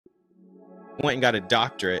went and got a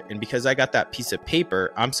doctorate, and because I got that piece of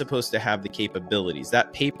paper, I'm supposed to have the capabilities.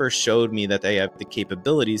 That paper showed me that they have the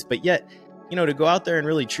capabilities, but yet, to go out there and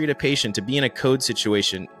really treat a patient, to be in a code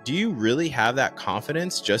situation, do you really have that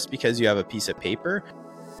confidence just because you have a piece of paper?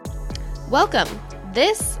 Welcome.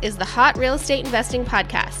 This is the Hot Real Estate Investing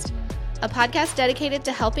Podcast, a podcast dedicated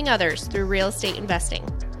to helping others through real estate investing.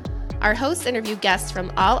 Our hosts interview guests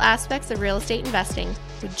from all aspects of real estate investing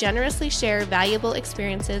who generously share valuable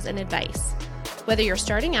experiences and advice. Whether you're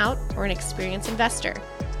starting out or an experienced investor,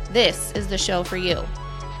 this is the show for you.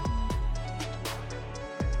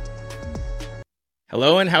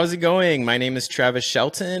 Hello, and how's it going? My name is Travis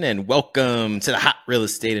Shelton, and welcome to the Hot Real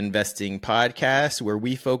Estate Investing Podcast, where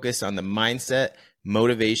we focus on the mindset,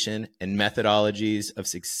 motivation, and methodologies of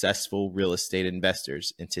successful real estate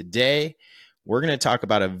investors. And today, we're going to talk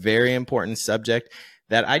about a very important subject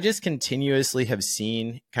that I just continuously have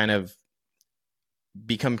seen kind of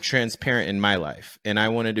become transparent in my life. And I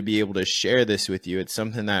wanted to be able to share this with you. It's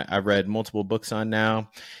something that I've read multiple books on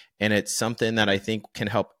now, and it's something that I think can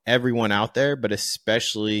help everyone out there, but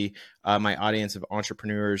especially my audience of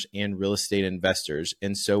entrepreneurs and real estate investors.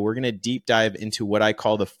 And so we're going to deep dive into what I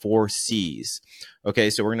call the 4 C's.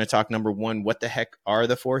 Okay, so we're going to talk number 1, what the heck are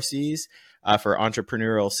the 4 C's for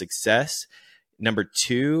entrepreneurial success? Number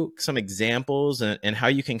 2, some examples and how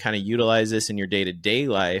you can kind of utilize this in your day-to-day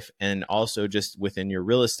life and also just within your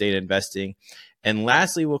real estate investing. And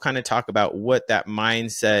lastly, we'll kind of talk about what that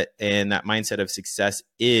mindset and that mindset of success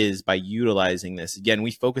is by utilizing this. Again, we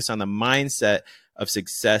focus on the mindset of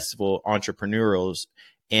successful entrepreneurs.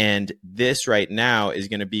 And this right now is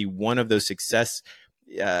going to be one of those success,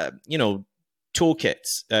 toolkits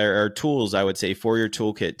or tools, I would say, for your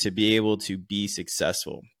toolkit to be able to be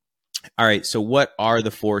successful. All right. So what are the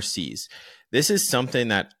 4 C's? This is something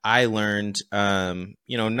that I learned,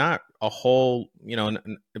 not a whole,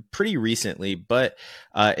 pretty recently, but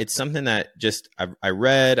it's something that just I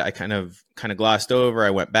read, I kind of glossed over. I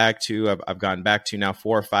went back to, I've gone back to now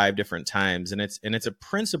 4 or 5 different times, and it's a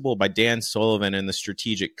principle by Dan Sullivan in The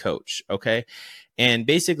Strategic Coach. Okay. And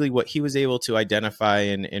basically what he was able to identify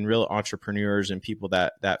in real entrepreneurs and people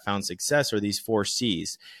that found success are these 4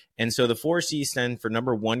 C's. And so the 4 C's stand for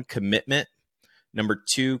number 1, commitment, number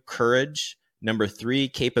 2, courage, number 3,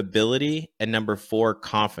 capability, and number 4,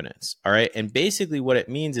 confidence. All right. And basically what it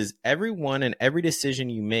means is everyone and every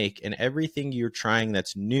decision you make and everything you're trying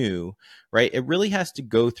that's new, right, it really has to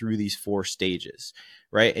go through these 4 stages,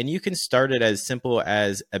 right? And you can start it as simple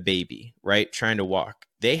as a baby, right, trying to walk.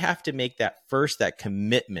 They have to make that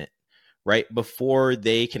commitment, right, before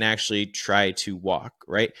they can actually try to walk,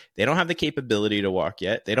 right? They don't have the capability to walk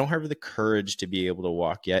yet. They don't have the courage to be able to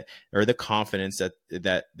walk yet, or the confidence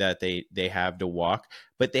that they have to walk,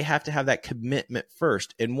 but they have to have that commitment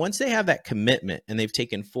first. And once they have that commitment and they've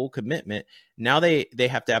taken full commitment, now they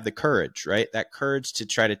have to have the courage, right? That courage to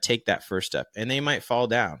try to take that first step. And they might fall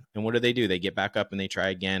down. And what do? They get back up and they try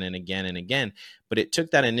again and again and again. But it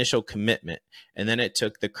took that initial commitment, and then it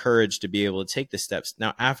took the courage to be able to take the steps.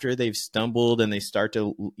 Now, after they've stumbled and they start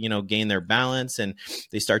to, gain their balance and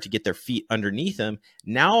they start to get their feet underneath them,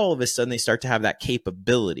 now all of a sudden they start to have that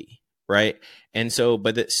capability, right? And so,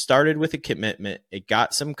 but it started with a commitment. It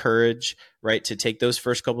got some courage, right, to take those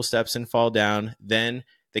first couple steps and fall down. Then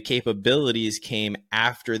the capabilities came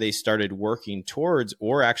after they started working towards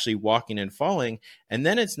or actually walking and falling. And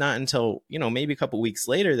then it's not until, maybe a couple weeks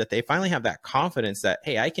later that they finally have that confidence that,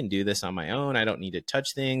 hey, I can do this on my own. I don't need to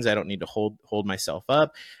touch things. I don't need to hold myself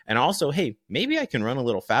up. And also, hey, maybe I can run a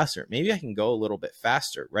little faster. Maybe I can go a little bit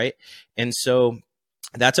faster, right? And so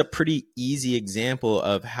that's a pretty easy example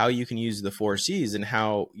of how you can use the 4 C's and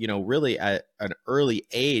how, really at an early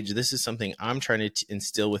age, this is something I'm trying to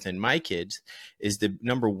instill within my kids is the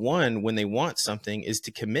number 1, when they want something, is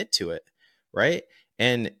to commit to it. Right.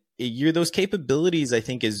 And those capabilities, I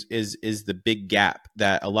think is the big gap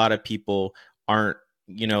that a lot of people aren't,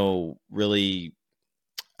 really,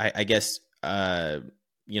 I guess,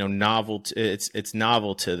 novel. It's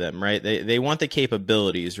novel to them, right? They want the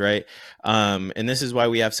capabilities, right? And this is why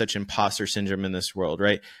we have such imposter syndrome in this world,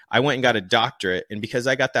 right? I went and got a doctorate, and because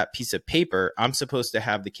I got that piece of paper, I'm supposed to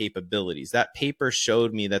have the capabilities. That paper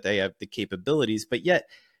showed me that they have the capabilities, but yet,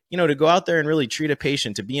 to go out there and really treat a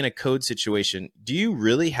patient, to be in a code situation, do you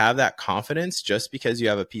really have that confidence just because you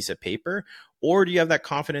have a piece of paper? Or do you have that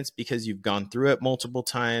confidence because you've gone through it multiple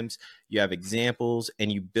times, you have examples,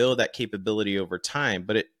 and you build that capability over time?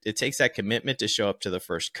 But it takes that commitment to show up to the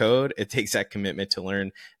first code. It takes that commitment to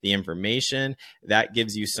learn the information. That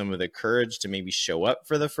gives you some of the courage to maybe show up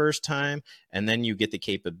for the first time, and then you get the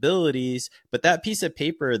capabilities. But that piece of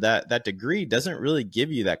paper, that degree doesn't really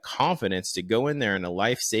give you that confidence to go in there in a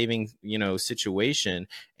life-saving, situation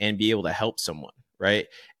and be able to help someone, right?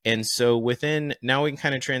 And so now we can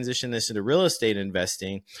kind of transition this into real estate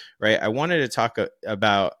investing, right? I wanted to talk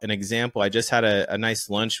about an example. I just had a nice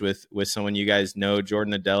lunch with someone you guys know,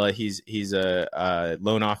 Jordan Adela. He's a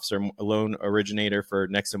loan officer, a loan originator for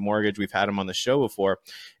Nexa Mortgage. We've had him on the show before,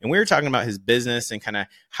 and we were talking about his business and kind of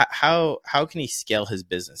how can he scale his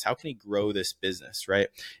business? How can he grow this business, right?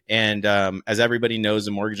 And as everybody knows,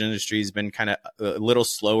 the mortgage industry has been kind of a little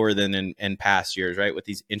slower than in past years, right? With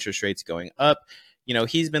these interest rates going up.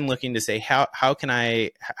 He's been looking to say, how can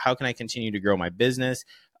I continue to grow my business?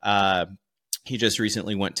 He just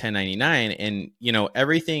recently went 1099, and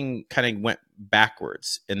everything kind of went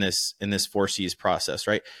backwards in this 4Cs process,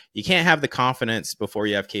 right? You can't have the confidence before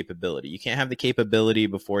you have capability. You can't have the capability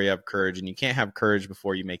before you have courage, and you can't have courage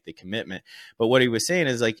before you make the commitment. But what he was saying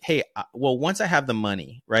is like, hey, well, once I have the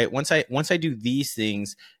money, right? Once I do these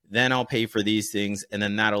things, then I'll pay for these things, and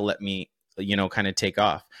then that'll let me, kind of take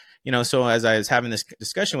off. So as I was having this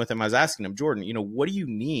discussion with him, I was asking him, Jordan, what do you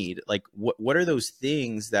need? Like, what are those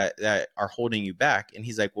things that are holding you back? And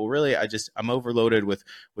he's like, well, really, I'm overloaded with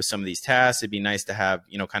some of these tasks. It'd be nice to have,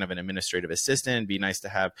 kind of an administrative assistant. It'd be nice to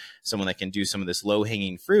have someone that can do some of this low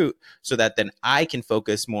hanging fruit so that then I can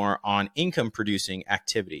focus more on income producing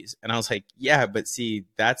activities. And I was like, yeah, but see,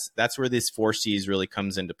 that's where this 4Cs really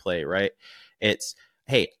comes into play, right? It's,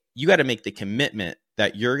 hey, you got to make the commitment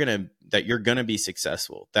that you're gonna be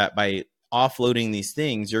successful, that by offloading these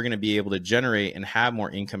things, you're going to be able to generate and have more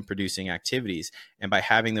income producing activities. And by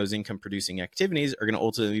having those income producing activities are going to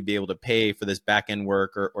ultimately be able to pay for this back end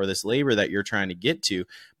work or this labor that you're trying to get to.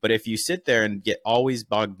 But if you sit there and get always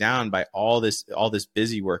bogged down by all this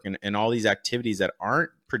busy work and all these activities that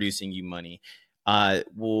aren't producing you money,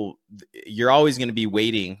 well, you're always going to be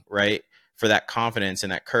waiting, right, for that confidence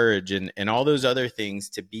and that courage and all those other things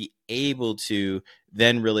to be able to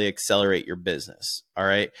then really accelerate your business. All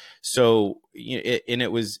right. So, it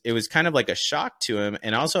was kind of like a shock to him.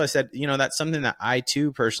 And also I said, that's something that I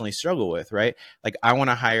too personally struggle with, right? Like I want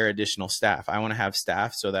to hire additional staff. I want to have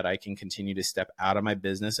staff so that I can continue to step out of my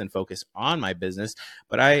business and focus on my business.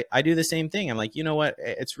 But I do the same thing. I'm like, you know what?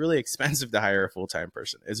 It's really expensive to hire a full-time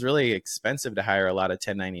person. It's really expensive to hire a lot of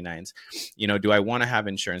 1099s. Do I want to have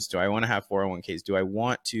insurance? Do I want to have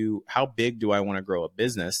 401ks? How big do I want to grow a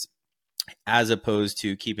business? As opposed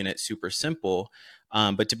to keeping it super simple.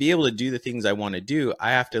 But to be able to do the things I want to do,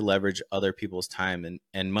 I have to leverage other people's time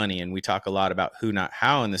and money. And we talk a lot about who, not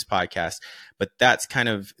how in this podcast, but that's kind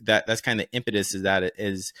of the impetus is that it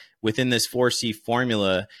is within this 4C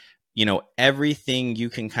formula, everything you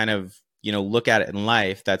can kind of, look at it in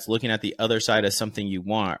life that's looking at the other side of something you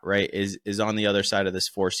want, right, is on the other side of this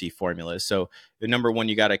 4C formula. So the number one,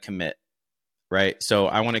 you got to commit. Right. So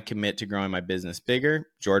I want to commit to growing my business bigger.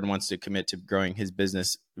 Jordan wants to commit to growing his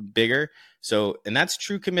business bigger. So, and that's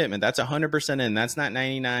true commitment. That's 100% in. That's not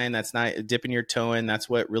 99. That's not dipping your toe in. That's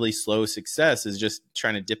what really slows success is, just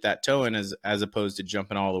trying to dip that toe in as opposed to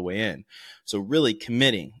jumping all the way in. So really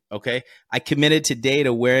committing. Okay. I committed today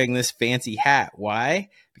to wearing this fancy hat. Why?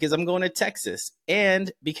 Because I'm going to Texas,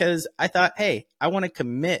 and because I thought, hey, I want to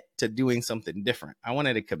commit to doing something different. I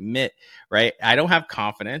wanted to commit, right? I don't have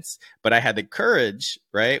confidence, but I had the courage,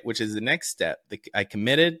 right? Which is the next step. I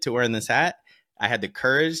committed to wearing this hat. I had the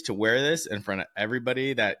courage to wear this in front of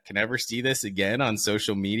everybody that can ever see this again on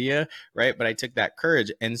social media, right? But I took that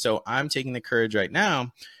courage. And so I'm taking the courage right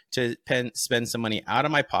now to spend some money out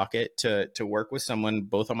of my pocket to work with someone,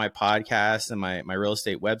 both on my podcast and my real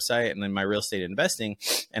estate website and then my real estate investing.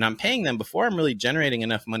 And I'm paying them before I'm really generating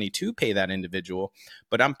enough money to pay that individual.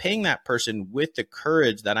 But I'm paying that person with the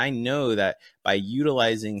courage that I know that by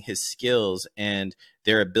utilizing his skills and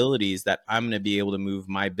their abilities, that I'm going to be able to move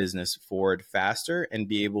my business forward faster and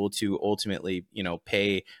be able to ultimately,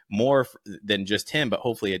 pay more than just him, but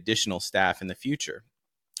hopefully additional staff in the future.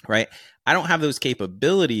 Right. I don't have those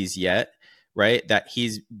capabilities yet, right, that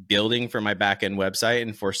he's building for my backend website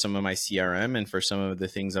and for some of my CRM and for some of the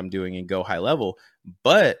things I'm doing in Go High Level.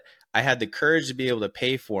 But I had the courage to be able to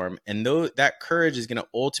pay for him. And that courage is going to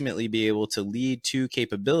ultimately be able to lead to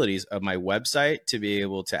capabilities of my website, to be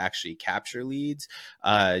able to actually capture leads,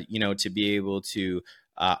 to be able to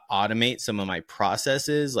automate some of my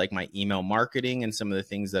processes, like my email marketing and some of the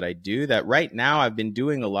things that I do. That right now I've been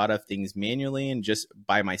doing a lot of things manually and just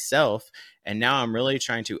by myself. And now I'm really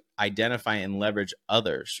trying to identify and leverage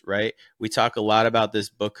others, right? We talk a lot about this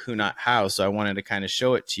book, Who Not How. So I wanted to kind of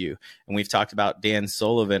show it to you. And we've talked about Dan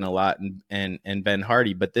Sullivan a lot and Ben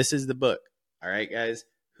Hardy, but this is the book. All right, guys.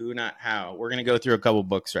 Who Not How. We're going to go through a couple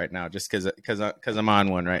books right now just because I'm on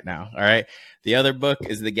one right now. All right. The other book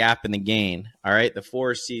is The Gap and the Gain. All right. The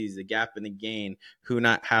 4 C's, The Gap and the Gain, Who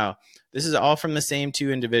Not How. This is all from the same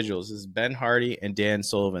 2 individuals. This is Ben Hardy and Dan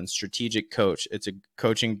Sullivan, Strategic Coach. It's a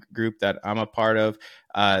coaching group that I'm a part of,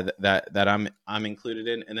 that I'm included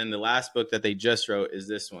in. And then the last book that they just wrote is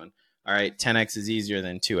this one. All right, 10X is easier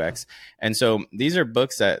than 2X. And so these are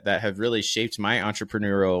books that have really shaped my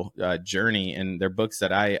entrepreneurial journey, and they're books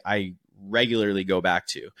that I regularly go back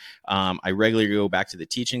to. I regularly go back to the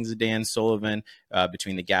teachings of Dan Sullivan,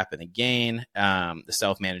 between The Gap and the Gain, the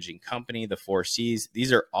Self-Managing Company, the 4 C's.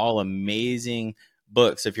 These are all amazing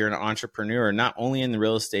books if you're an entrepreneur, not only in the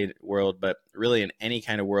real estate world, but really in any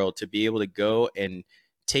kind of world, to be able to go and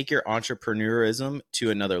take your entrepreneurism to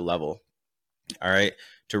another level. All right.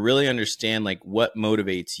 To really understand like what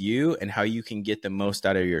motivates you and how you can get the most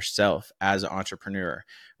out of yourself as an entrepreneur,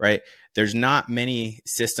 right? There's not many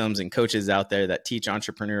systems and coaches out there that teach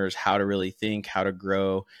entrepreneurs how to really think, how to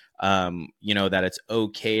grow, that it's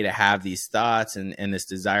okay to have these thoughts and this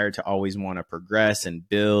desire to always want to progress and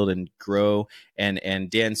build and grow. And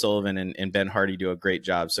Dan Sullivan and Ben Hardy do a great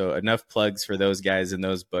job. So enough plugs for those guys in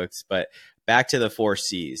those books. But back to the 4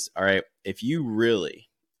 C's. All right. If you really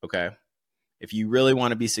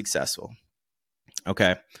want to be successful,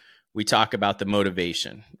 okay, we talk about the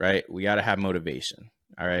motivation, right? We got to have motivation.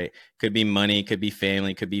 All right. Could be money, could be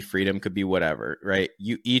family, could be freedom, could be whatever, right?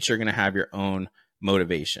 You each are going to have your own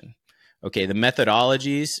motivation. Okay. The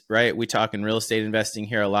methodologies, right? We talk in real estate investing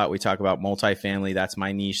here a lot. We talk about multifamily. That's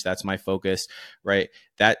my niche. That's my focus, right?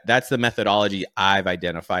 That's the methodology I've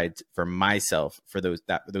identified for myself for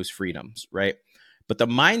those freedoms, right? But the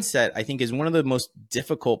mindset, I think, is one of the most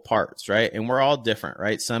difficult parts, right? And we're all different,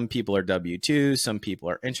 right? Some people are W-2, some people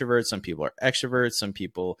are introverts, some people are extroverts, some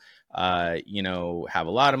people, have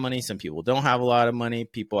a lot of money, some people don't have a lot of money.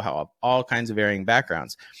 People have all kinds of varying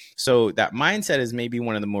backgrounds. So that mindset is maybe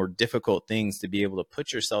one of the more difficult things to be able to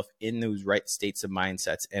put yourself in those right states of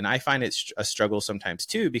mindsets. And I find it a struggle sometimes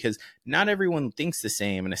too, because not everyone thinks the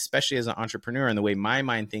same. And especially as an entrepreneur and the way my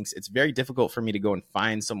mind thinks, it's very difficult for me to go and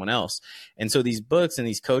find someone else. And so these books and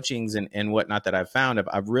these coachings and whatnot that I've found,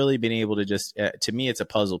 I've really been able to just, to me, it's a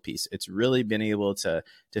puzzle piece. It's really been able to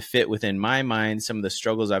fit within my mind some of the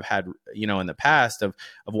struggles I've had, in the past of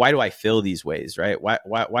why do I feel these ways, right? Why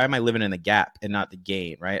am I living in the gap and not the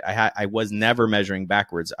gain, right? I was never measuring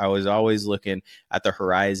backwards. I was always looking at the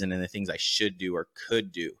horizon and the things I should do or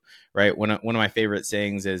could do, right? One of my favorite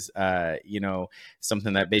sayings is,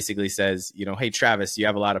 something that basically says, hey, Travis, you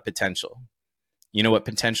have a lot of potential. You know what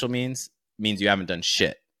potential means? It means you haven't done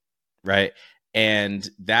shit, right? And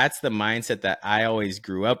that's the mindset that I always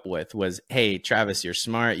grew up with was, hey, Travis, you're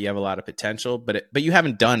smart. You have a lot of potential, but you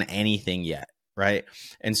haven't done anything yet. Right.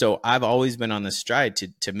 And so I've always been on this stride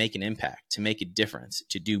to make an impact, to make a difference,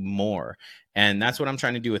 to do more. And that's what I'm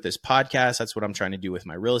trying to do with this podcast. That's what I'm trying to do with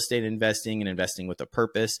my real estate investing and investing with a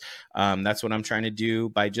purpose. That's what I'm trying to do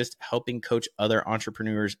by just helping coach other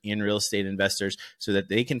entrepreneurs and real estate investors so that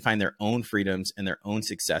they can find their own freedoms and their own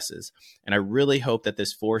successes. And I really hope that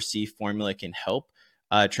this 4C formula can help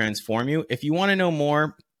transform you. If you want to know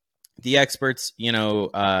more, the experts,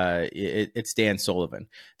 it's Dan Sullivan.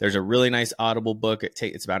 There's a really nice Audible book.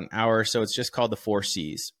 It's about an hour or so. It's just called The 4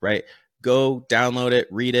 C's, right? Go download it,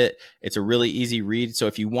 read it. It's a really easy read. So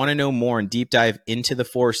if you want to know more and deep dive into the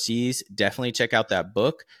 4 C's, definitely check out that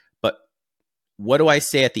book. But what do I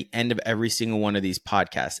say at the end of every single one of these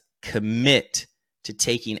podcasts? Commit to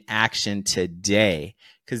taking action today,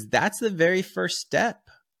 because that's the very first step.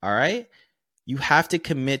 All right. You have to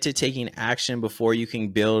commit to taking action before you can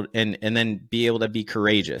build and then be able to be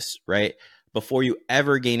courageous, right? Before you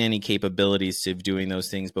ever gain any capabilities of doing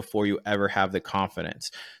those things, before you ever have the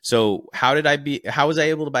confidence. So how was I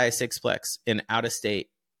able to buy a sixplex in out of state,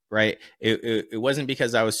 right? It wasn't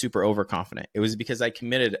because I was super overconfident. It was because I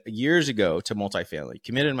committed years ago to multifamily,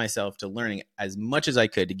 committed myself to learning as much as I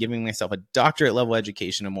could, to giving myself a doctorate level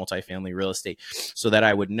education in multifamily real estate so that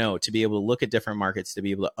I would know, to be able to look at different markets, to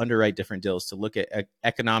be able to underwrite different deals, to look at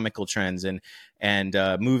economical trends and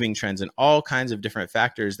moving trends and all kinds of different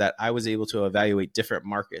factors that I was able to evaluate different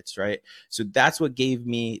markets, right? So that's what gave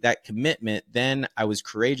me that commitment. Then I was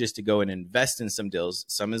courageous to go and invest in some deals,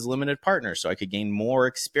 some as limited partners, so I could gain more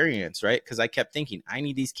experience experience, right? Because I kept thinking, I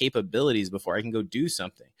need these capabilities before I can go do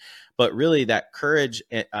something. But really that courage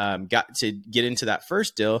got to get into that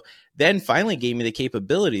first deal, then finally gave me the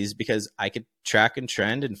capabilities because I could track and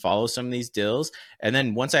trend and follow some of these deals. And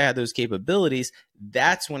then once I had those capabilities,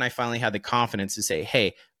 that's when I finally had the confidence to say,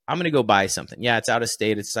 hey, I'm going to go buy something. Yeah, it's out of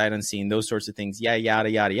state, it's sight unseen, those sorts of things. Yeah, yada,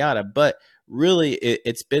 yada, yada. But really,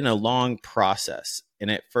 it's been a long process. And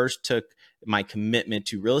it first took my commitment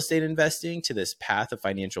to real estate investing, to this path of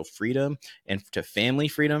financial freedom and to family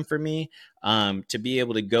freedom for me, to be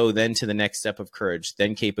able to go then to the next step of courage,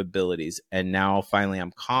 then capabilities. And now finally,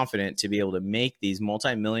 I'm confident to be able to make these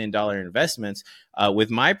multi-million-dollar investments with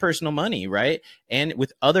my personal money, right? And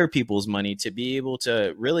with other people's money to be able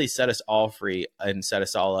to really set us all free and set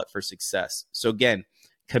us all up for success. So again,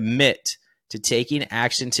 commit to taking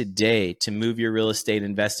action today to move your real estate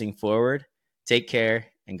investing forward. Take care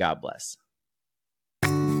and God bless.